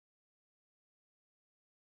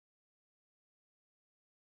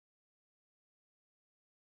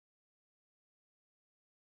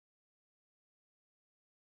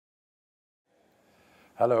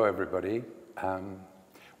Hello, everybody.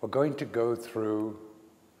 We're going to go through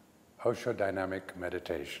OSHO dynamic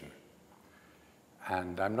meditation.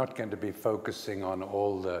 And I'm not going to be focusing on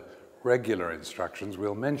all the regular instructions.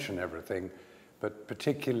 We'll mention everything, but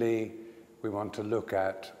particularly we want to look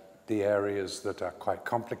at the areas that are quite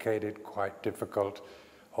complicated, quite difficult,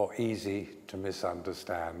 or easy to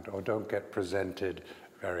misunderstand, or don't get presented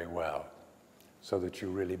very well, so that you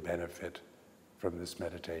really benefit from this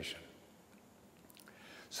meditation.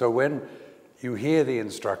 So when you hear the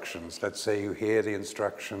instructions, let's say you hear the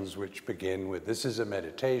instructions which begin with, this is a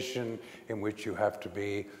meditation in which you have to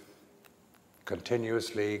be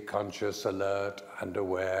continuously conscious, alert, and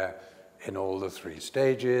aware in all the three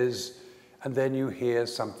stages. And then you hear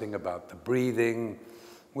something about the breathing,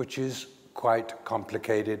 which is quite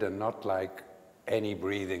complicated and not like any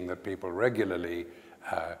breathing that people regularly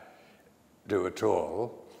do at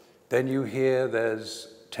all. Then you hear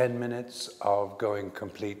there's 10 minutes of going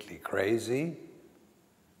completely crazy,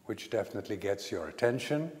 which definitely gets your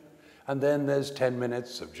attention. And then there's 10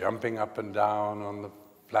 minutes of jumping up and down on the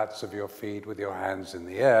flats of your feet with your hands in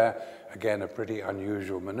the air. Again, a pretty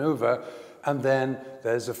unusual maneuver. And then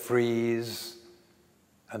there's a freeze.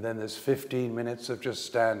 And then there's 15 minutes of just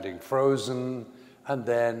standing frozen. And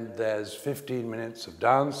then there's 15 minutes of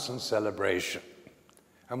dance and celebration.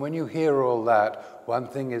 And when you hear all that, one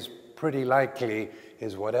thing is pretty likely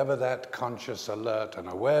is whatever that conscious, alert, and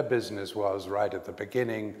aware business was right at the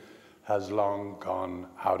beginning has long gone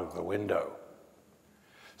out of the window.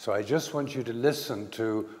 So I just want you to listen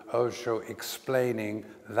to Osho explaining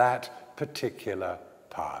that particular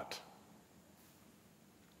part.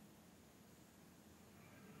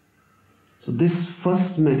 So this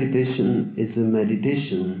first meditation is a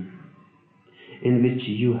meditation in which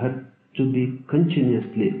you have to be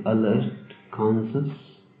continuously alert, conscious,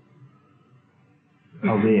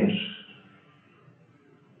 aware.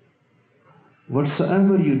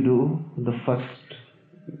 Whatsoever you do, the first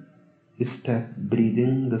step,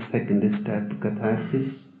 breathing, the second step,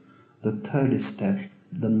 catharsis, the third step,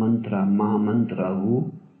 the mantra, Maha Mantra,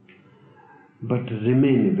 who, but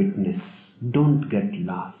remain a witness, don't get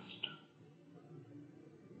lost.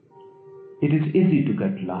 It is easy to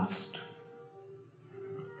get lost.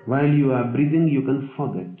 While you are breathing, you can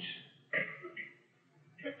forget.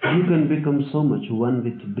 You can become so much one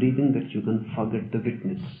with breathing that you can forget the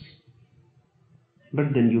witness.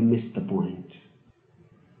 But then you miss the point.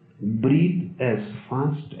 Breathe as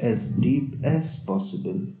fast, as deep as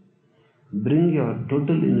possible. Bring your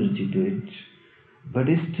total energy to it, but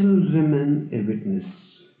still remain a witness.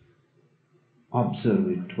 Observe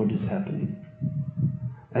it, what is happening,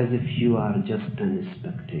 as if you are just a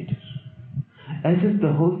spectator. As if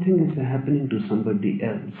the whole thing is happening to somebody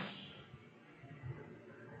else.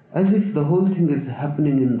 As if the whole thing is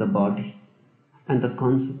happening in the body and the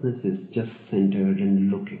consciousness is just centered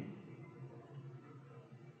and looking.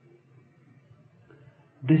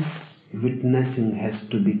 This witnessing has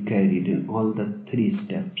to be carried in all the three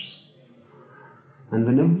steps. And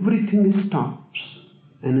when everything stops,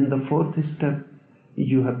 and in the fourth step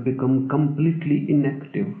you have become completely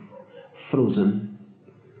inactive, frozen,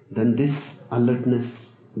 then this alertness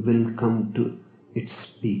will come to its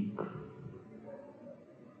peak.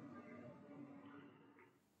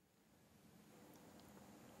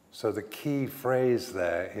 So the key phrase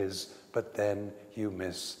there is, but then you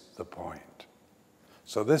miss the point.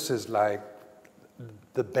 So this is like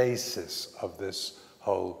the basis of this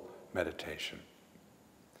whole meditation.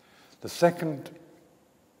 The second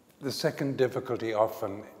difficulty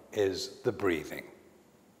often is the breathing.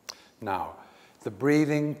 Now, the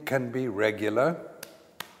breathing can be regular,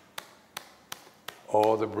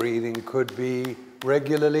 or the breathing could be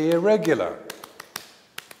regularly irregular.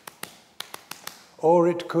 Or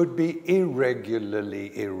it could be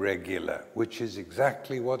irregularly irregular, which is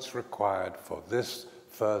exactly what's required for this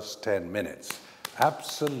first 10 minutes.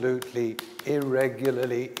 Absolutely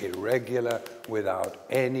irregularly irregular, without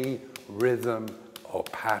any rhythm or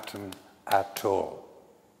pattern at all.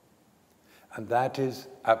 And that is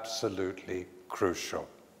absolutely crucial.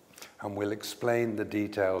 And we'll explain the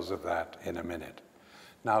details of that in a minute.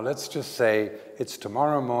 Now let's just say it's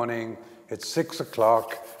tomorrow morning, it's 6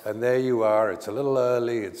 o'clock, and there you are. It's a little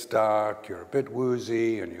early, it's dark, you're a bit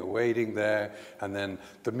woozy, and you're waiting there, and then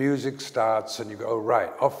the music starts, and you go,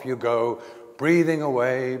 right, off you go, breathing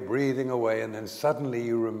away, and then suddenly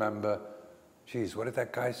you remember, geez, what did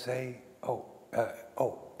that guy say?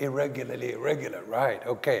 Irregularly irregular, right,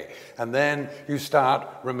 okay. And then you start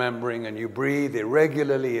remembering, and you breathe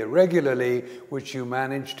irregularly, which you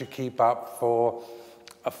manage to keep up for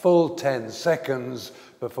a full 10 seconds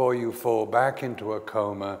before you fall back into a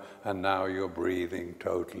coma, and now you're breathing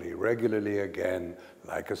totally regularly again,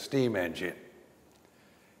 like a steam engine.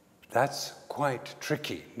 That's quite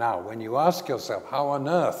tricky. Now, when you ask yourself, how on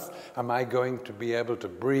earth am I going to be able to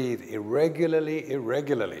breathe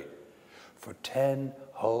irregularly for 10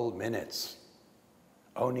 whole minutes?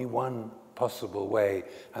 Only one possible way,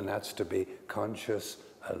 and that's to be conscious,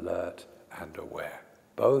 alert, and aware.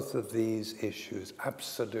 Both of these issues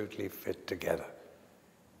absolutely fit together.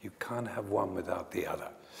 You can't have one without the other.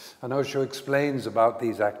 And Osho explains about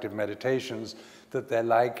these active meditations that they're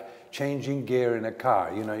like changing gear in a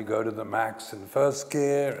car. You know, you go to the max in first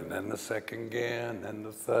gear, and then the second gear, and then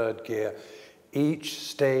the third gear. Each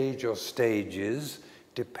stage or stages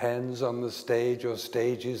depends on the stage or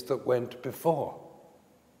stages that went before.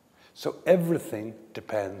 So everything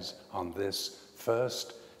depends on this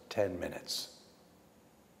first 10 minutes.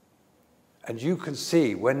 And you can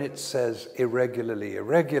see when it says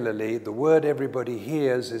irregularly, the word everybody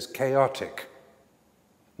hears is chaotic.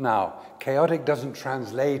 Now, chaotic doesn't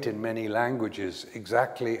translate in many languages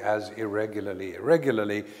exactly as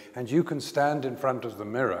irregularly, and you can stand in front of the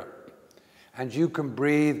mirror and you can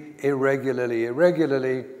breathe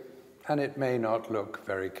irregularly, and it may not look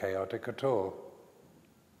very chaotic at all.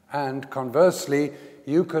 And conversely,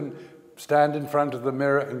 you can stand in front of the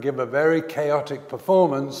mirror and give a very chaotic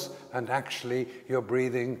performance, and actually you're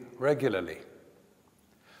breathing regularly.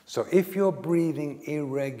 So if you're breathing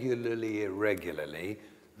irregularly,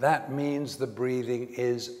 that means the breathing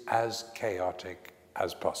is as chaotic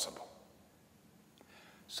as possible.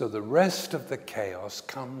 So the rest of the chaos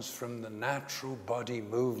comes from the natural body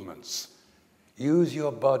movements. Use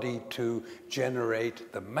your body to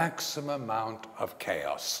generate the maximum amount of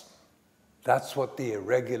chaos. That's what the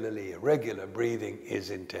irregular breathing is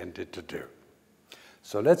intended to do.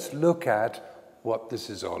 So let's look at what this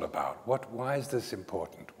is all about. Why is this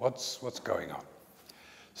important? What's going on?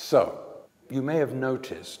 So, you may have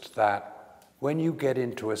noticed that when you get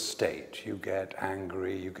into a state, you get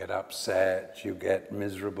angry, you get upset, you get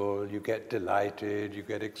miserable, you get delighted, you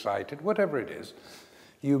get excited, whatever it is,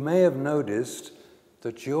 you may have noticed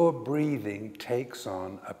that your breathing takes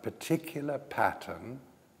on a particular pattern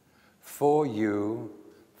for you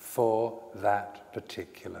for that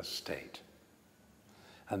particular state.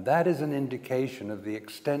 And that is an indication of the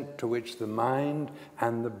extent to which the mind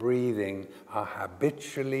and the breathing are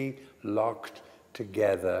habitually locked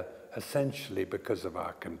together, essentially because of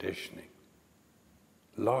our conditioning.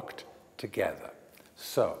 Locked together.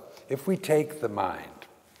 So, if we take the mind,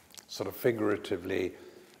 sort of figuratively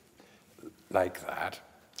like that,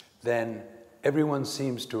 then everyone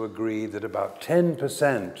seems to agree that about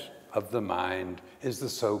 10% of the mind is the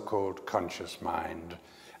so-called conscious mind,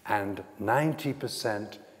 and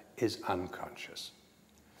 90% is unconscious.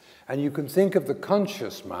 And you can think of the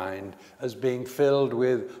conscious mind as being filled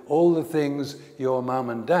with all the things your mum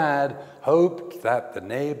and dad hoped that the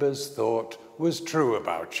neighbors thought was true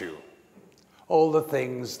about you. All the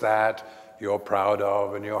things that you're proud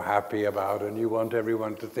of and you're happy about and you want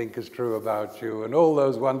everyone to think is true about you, and all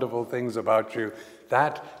those wonderful things about you,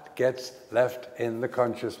 that gets left in the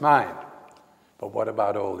conscious mind. But what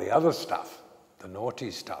about all the other stuff? The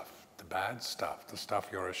naughty stuff, the bad stuff, the stuff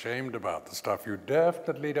you're ashamed about, the stuff you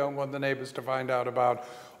definitely don't want the neighbors to find out about,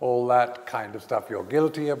 all that kind of stuff you're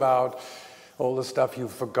guilty about, all the stuff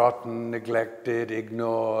you've forgotten, neglected,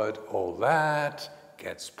 ignored, all that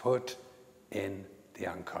gets put in the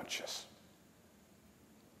unconscious.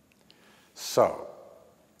 So,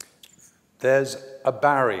 there's a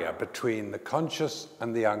barrier between the conscious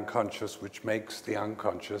and the unconscious which makes the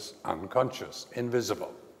unconscious unconscious,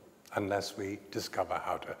 invisible, unless we discover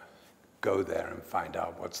how to go there and find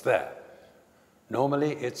out what's there.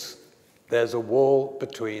 Normally, there's a wall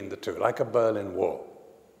between the two, like a Berlin Wall,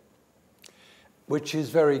 which is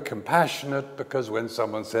very compassionate, because when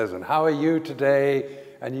someone says, "And how are you today?"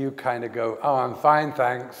 and you kind of go, "Oh, I'm fine,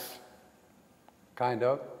 thanks," kind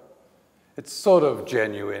of. It's sort of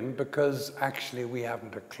genuine, because actually we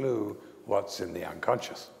haven't a clue what's in the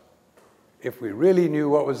unconscious. If we really knew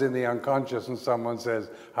what was in the unconscious and someone says,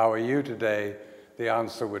 "How are you today?" the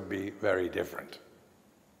answer would be very different.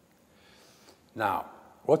 Now,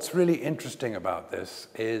 what's really interesting about this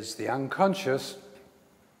is the unconscious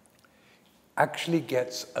actually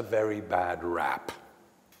gets a very bad rap.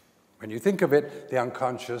 When you think of it, the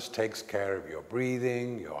unconscious takes care of your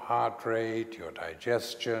breathing, your heart rate, your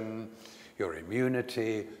digestion, your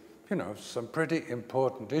immunity, some pretty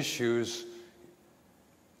important issues,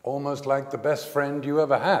 almost like the best friend you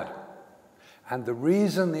ever had. And the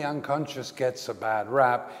reason the unconscious gets a bad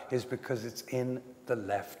rap is because it's in the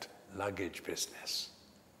left luggage business.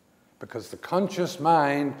 Because the conscious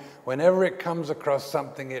mind, whenever it comes across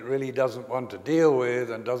something it really doesn't want to deal with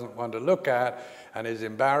and doesn't want to look at and is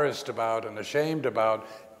embarrassed about and ashamed about,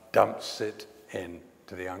 dumps it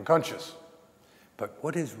into the unconscious. But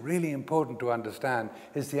what is really important to understand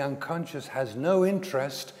is the unconscious has no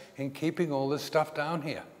interest in keeping all this stuff down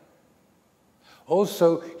here.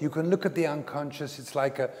 Also, you can look at the unconscious, it's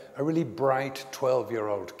like a really bright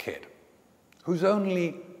 12-year-old kid whose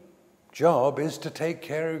only job is to take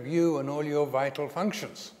care of you and all your vital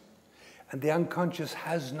functions. And the unconscious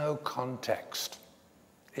has no context.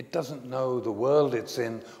 It doesn't know the world it's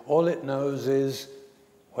in. All it knows is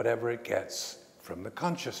whatever it gets from the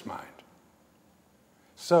conscious mind.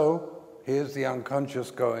 So here's the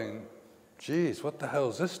unconscious going, geez, what the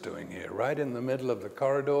hell's this doing here? Right in the middle of the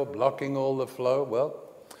corridor, blocking all the flow. Well,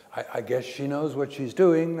 I guess she knows what she's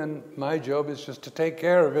doing, and my job is just to take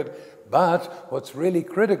care of it. But what's really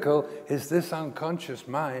critical is this unconscious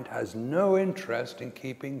mind has no interest in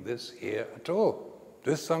keeping this here at all.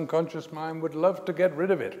 This unconscious mind would love to get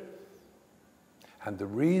rid of it. And the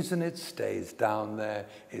reason it stays down there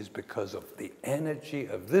is because of the energy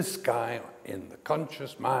of this guy in the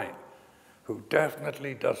conscious mind, who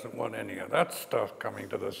definitely doesn't want any of that stuff coming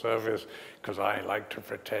to the surface, because I like to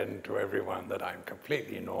pretend to everyone that I'm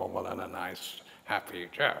completely normal and a nice, happy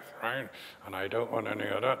chap, right? And I don't want any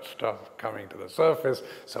of that stuff coming to the surface,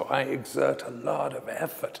 so I exert a lot of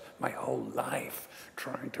effort my whole life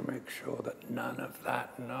trying to make sure that none of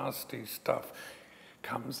that nasty stuff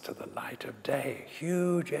comes to the light of day.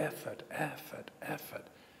 Huge effort, effort, effort.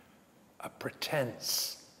 A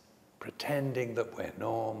pretense. Pretending that we're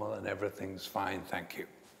normal and everything's fine, thank you.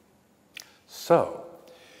 So,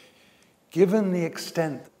 given the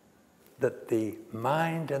extent that the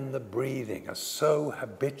mind and the breathing are so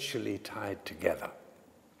habitually tied together,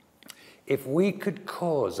 if we could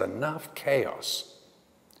cause enough chaos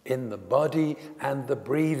in the body and the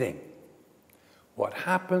breathing, what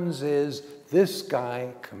happens is this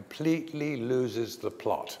guy completely loses the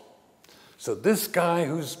plot. So this guy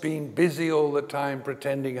who's been busy all the time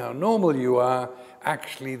pretending how normal you are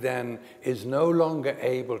actually then is no longer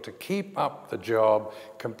able to keep up the job,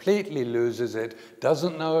 completely loses it,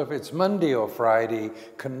 doesn't know if it's Monday or Friday,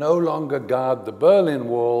 can no longer guard the Berlin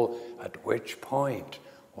Wall, at which point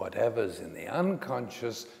whatever's in the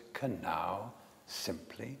unconscious can now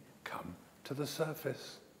simply come to the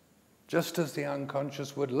surface. Just as the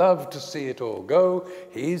unconscious would love to see it all go,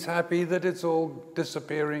 he's happy that it's all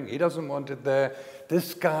disappearing, he doesn't want it there.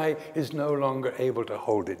 This guy is no longer able to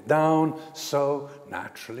hold it down, so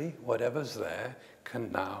naturally, whatever's there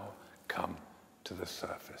can now come to the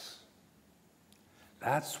surface.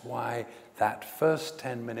 That's why that first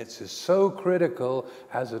 10 minutes is so critical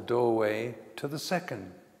as a doorway to the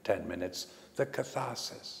second 10 minutes, the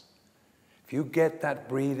catharsis. If you get that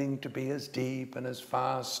breathing to be as deep and as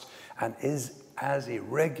fast and is as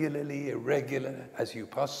irregular as you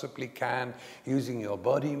possibly can, using your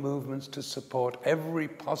body movements to support every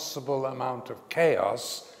possible amount of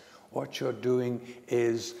chaos, what you're doing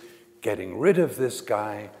is getting rid of this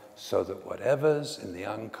guy so that whatever's in the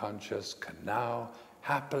unconscious can now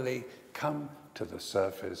happily come to the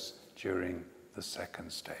surface during the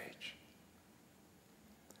second stage.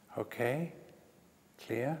 Okay?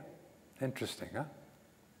 Clear? Interesting, huh?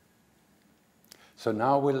 So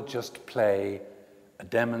now we'll just play a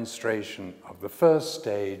demonstration of the first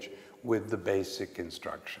stage with the basic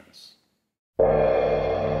instructions.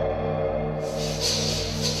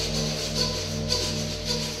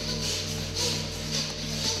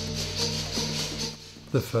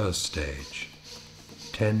 The first stage,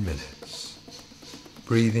 10 minutes.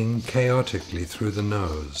 Breathing chaotically through the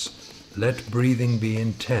nose. Let breathing be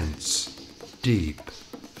intense, deep,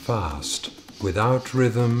 fast, without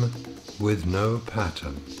rhythm, with no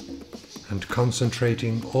pattern, and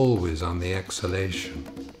concentrating always on the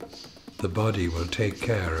exhalation. The body will take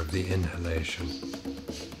care of the inhalation.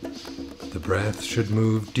 The breath should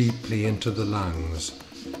move deeply into the lungs.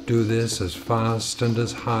 Do this as fast and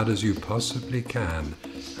as hard as you possibly can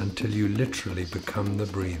until you literally become the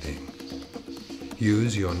breathing.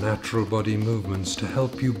 Use your natural body movements to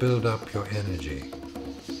help you build up your energy.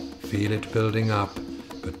 Feel it building up,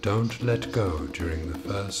 but don't let go during the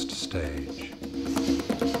first stage.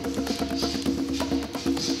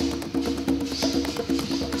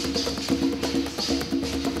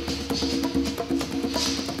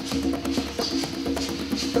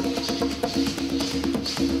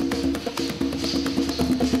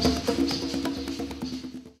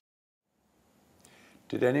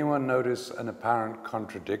 Did anyone notice an apparent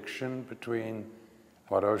contradiction between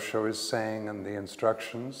what Osho is saying and the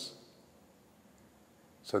instructions?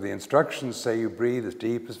 So the instructions say you breathe as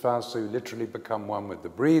deep as fast, so you literally become one with the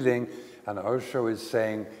breathing. And Osho is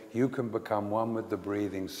saying you can become one with the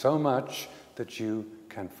breathing so much that you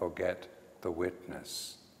can forget the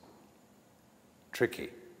witness. Tricky.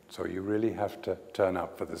 So you really have to turn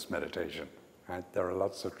up for this meditation. Right? There are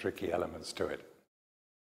lots of tricky elements to it.